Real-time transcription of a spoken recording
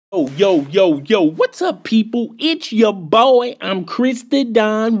Yo, what's up, people? It's your boy. I'm Chris the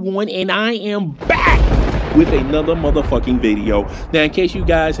Don One, and I am back with another motherfucking video. Now, in case you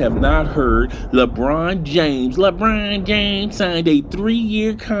guys have not heard, LeBron James signed a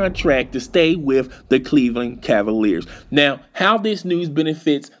 3-year contract to stay with the Cleveland Cavaliers. Now, how this news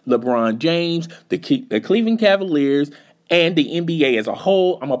benefits LeBron James, the Cleveland Cavaliers, and the NBA as a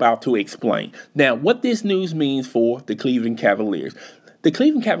whole, I'm about to explain. Now, what this news means for the Cleveland Cavaliers. The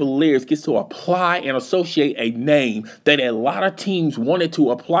Cleveland Cavaliers gets to apply and associate a name that a lot of teams wanted to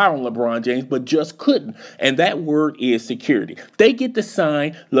apply on LeBron James but just couldn't. And that word is security. They get to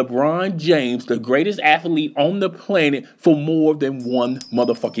sign LeBron James, the greatest athlete on the planet, for more than one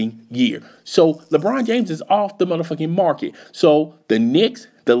motherfucking year. So LeBron James is off the motherfucking market. So the Knicks,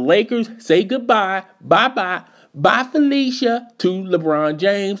 the Lakers say goodbye, bye-bye. Bye, Felicia, to LeBron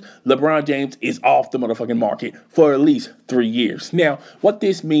James. LeBron James is off the motherfucking market for at least 3 years. Now, what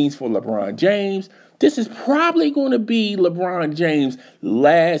this means for LeBron James, this is probably going to be LeBron James'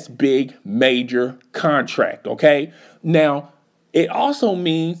 last big major contract, okay? Now, it also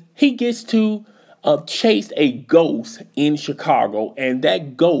means he gets to chased a ghost in Chicago, and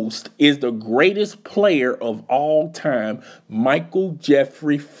that ghost is the greatest player of all time, Michael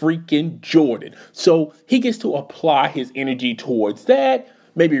Jeffrey freaking Jordan. So he gets to apply his energy towards that.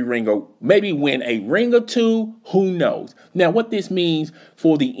 Maybe win a ring or two. Who knows? Now, what this means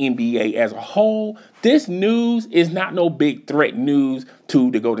for the NBA as a whole, this news is not no big threat news to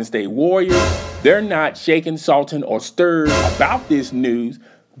the Golden State Warriors. They're not shaken, salted, or stirred about this news.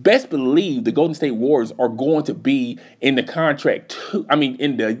 Best believe the Golden State Warriors are going to be in the contract.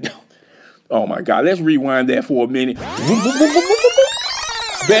 Oh my God, let's rewind that for a minute.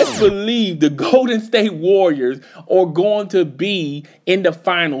 Best believe the Golden State Warriors are going to be in the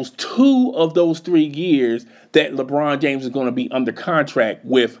finals 2 of those 3 years that LeBron James is going to be under contract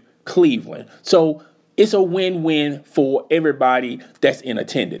with Cleveland. So it's a win-win for everybody that's in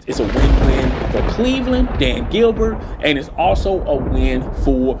attendance. It's a win-win for Cleveland, Dan Gilbert, and it's also a win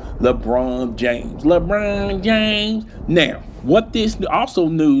for LeBron James. LeBron James. Now, what this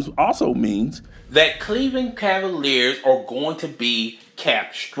news also means that Cleveland Cavaliers are going to be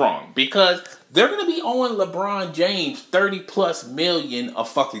cap strong because they're going to be owing LeBron James $30+ million a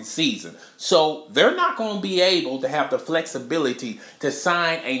fucking season. So they're not going to be able to have the flexibility to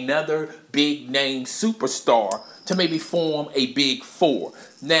sign another big name superstar to maybe form a big four.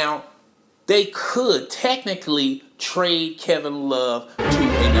 Now, they could technically trade Kevin Love to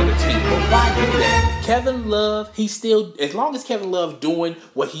another team. But why do that? Kevin Love, he's still, as long as Kevin Love doing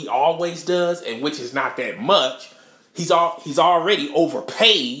what he always does, and which is not that much, he's already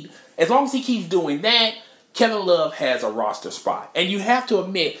overpaid. As long as he keeps doing that, Kevin Love has a roster spot. And you have to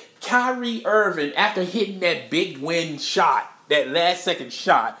admit, Kyrie Irving, after hitting that big win shot, that last second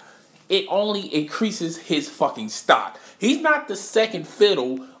shot, it only increases his fucking stock. He's not the second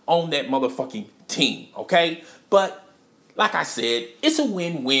fiddle on that motherfucking team, okay? But like I said, it's a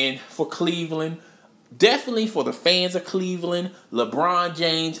win-win for Cleveland. Definitely for the fans of Cleveland, LeBron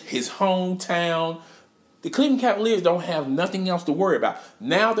James, his hometown. The Cleveland Cavaliers don't have nothing else to worry about.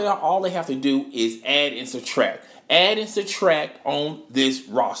 Now all they have to do is add and subtract. Add and subtract on this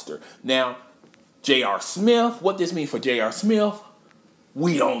roster. Now, J.R. Smith, what this means for J.R. Smith,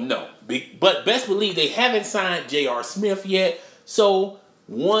 we don't know. But best believe they haven't signed J.R. Smith yet. So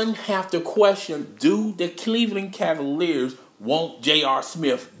one have to question, do the Cleveland Cavaliers want J.R.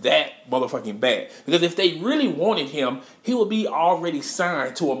 Smith that motherfucking bad? Because if they really wanted him, he would be already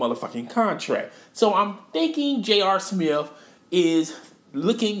signed to a motherfucking contract. So I'm thinking J.R. Smith is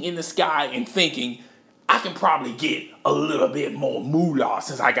looking in the sky and thinking, I can probably get a little bit more moolah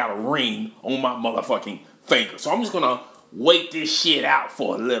since I got a ring on my motherfucking finger. So I'm just going to wait this shit out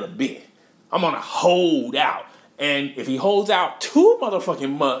for a little bit. I'm going to hold out. And if he holds out too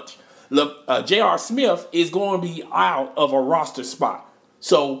motherfucking much, J.R. Smith is going to be out of a roster spot.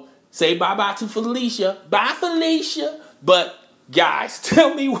 So say bye-bye to Felicia. Bye, Felicia. But guys,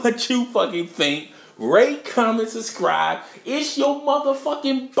 tell me what you fucking think. Rate, comment, subscribe. It's your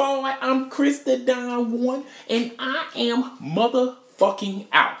motherfucking boy. I'm Chris the Don One, and I am motherfucking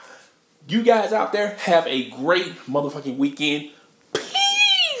out. You guys out there have a great motherfucking weekend.